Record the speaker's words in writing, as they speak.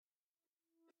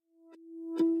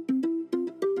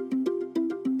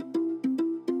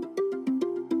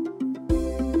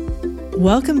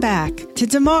Welcome back to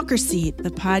Democracy, the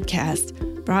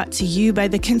podcast, brought to you by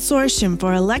the Consortium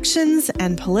for Elections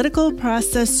and Political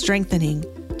Process Strengthening,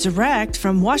 direct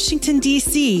from Washington,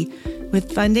 D.C.,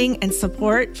 with funding and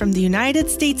support from the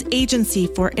United States Agency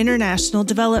for International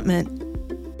Development.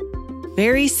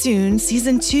 Very soon,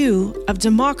 Season 2 of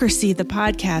Democracy, the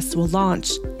podcast, will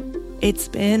launch. It's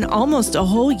been almost a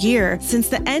whole year since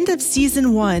the end of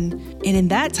Season 1, and in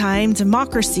that time,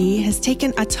 democracy has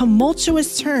taken a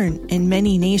tumultuous turn in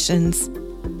many nations.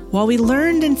 While we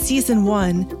learned in Season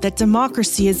 1 that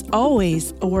democracy is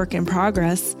always a work in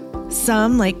progress,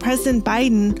 some, like President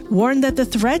Biden, warned that the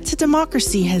threat to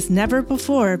democracy has never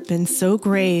before been so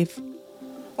grave.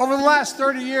 Over the last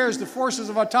 30 years, the forces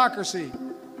of autocracy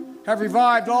have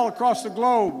revived all across the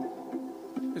globe.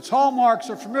 Its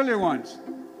hallmarks are familiar ones: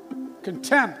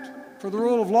 contempt for the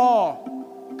rule of law,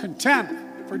 contempt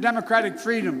for democratic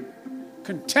freedom,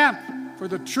 contempt for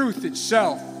the truth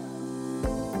itself.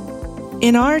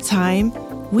 In our time,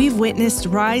 we've witnessed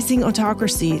rising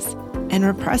autocracies and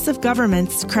repressive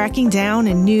governments cracking down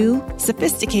in new,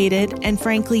 sophisticated, and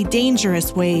frankly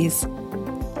dangerous ways.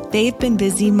 They've been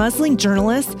busy muzzling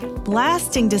journalists,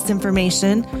 blasting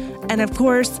disinformation, and of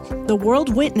course, the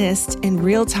world witnessed in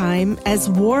real time as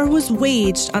war was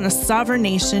waged on a sovereign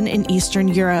nation in Eastern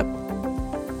Europe.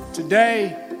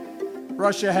 Today,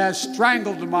 Russia has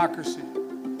strangled democracy,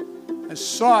 has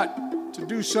sought to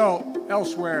do so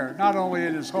elsewhere, not only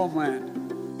in its homeland.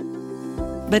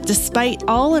 But despite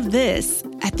all of this,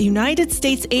 at the United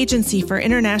States Agency for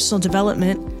International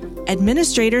Development,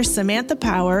 Administrator Samantha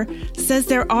Power says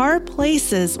there are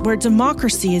places where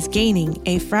democracy is gaining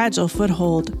a fragile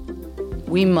foothold.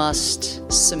 We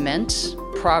must cement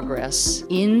progress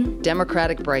in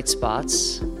democratic bright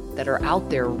spots that are out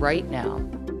there right now.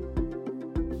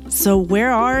 So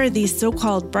where are these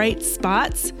so-called bright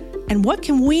spots? And what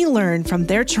can we learn from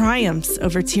their triumphs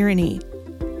over tyranny?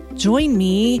 Join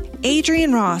me,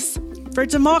 Adrienne Ross, for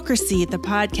Democracy, the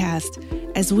podcast,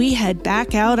 as we head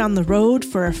back out on the road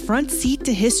for a front seat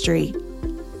to history.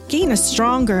 Gain a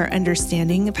stronger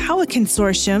understanding of how a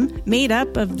consortium made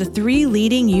up of the three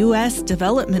leading U.S.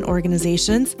 development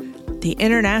organizations, the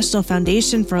International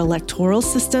Foundation for Electoral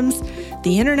Systems,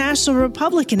 the International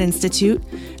Republican Institute,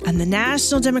 and the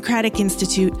National Democratic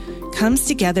Institute comes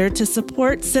together to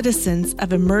support citizens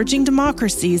of emerging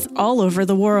democracies all over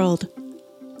the world.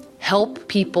 Help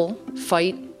people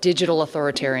fight digital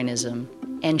authoritarianism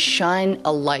and shine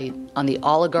a light on the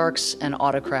oligarchs and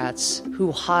autocrats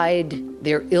who hide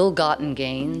their ill-gotten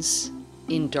gains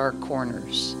in dark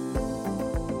corners.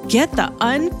 Get the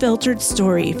unfiltered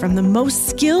story from the most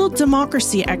skilled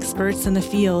democracy experts in the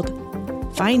field.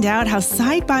 Find out how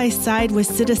side by side with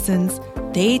citizens,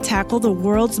 they tackle the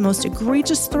world's most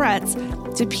egregious threats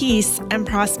to peace and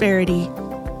prosperity.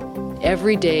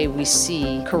 Every day we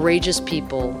see courageous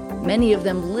people, many of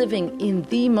them living in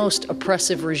the most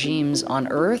oppressive regimes on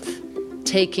earth,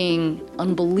 taking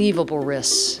unbelievable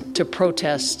risks to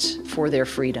protest for their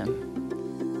freedom.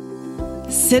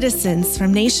 Citizens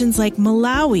from nations like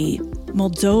Malawi,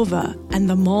 Moldova, and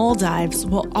the Maldives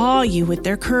will awe you with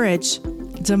their courage.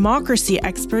 Democracy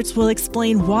experts will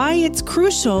explain why it's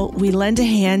crucial we lend a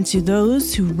hand to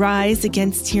those who rise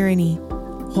against tyranny.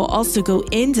 We'll also go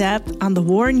in-depth on the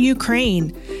war in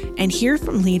Ukraine and hear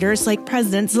from leaders like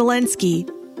President Zelensky.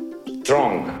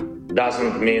 Strong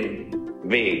doesn't mean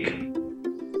weak.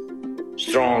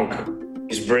 Strong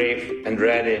is brave and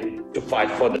ready to fight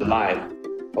for the life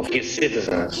of his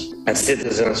citizens and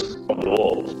citizens of the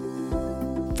world.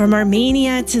 From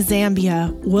Armenia to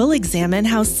Zambia, we'll examine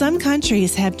how some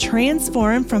countries have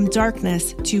transformed from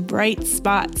darkness to bright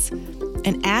spots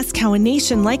and ask how a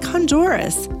nation like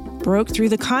Honduras broke through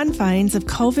the confines of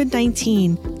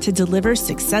COVID-19 to deliver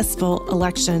successful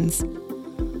elections.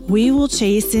 We will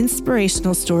chase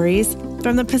inspirational stories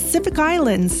from the Pacific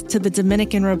Islands to the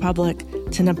Dominican Republic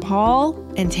to Nepal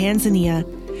and Tanzania,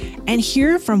 and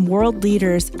hear from world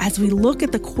leaders as we look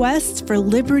at the quest for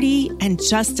liberty and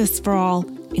justice for all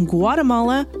in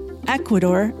Guatemala,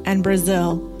 Ecuador, and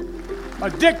Brazil.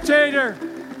 A dictator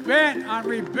bent on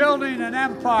rebuilding an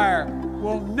empire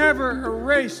will never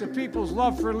erase a people's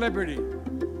love for liberty.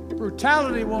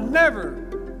 Brutality will never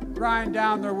grind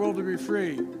down their will to be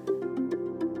free.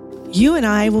 You and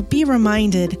I will be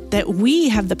reminded that we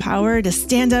have the power to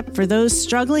stand up for those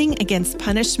struggling against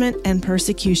punishment and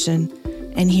persecution,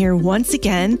 and hear once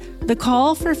again the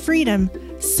call for freedom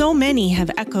so many have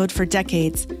echoed for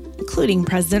decades, including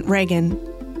President Reagan.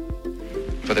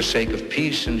 For the sake of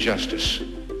peace and justice,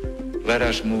 let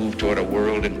us move toward a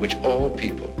world in which all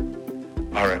people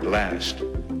are at last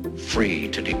free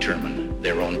to determine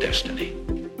their own destiny.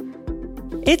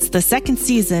 It's the second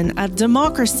season of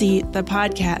Democracy, the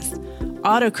podcast.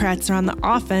 Autocrats are on the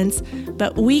offense,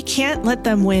 but we can't let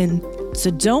them win.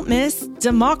 So don't miss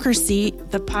Democracy,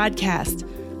 the podcast.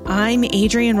 I'm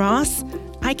Adrienne Ross.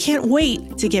 I can't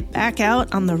wait to get back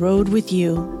out on the road with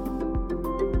you.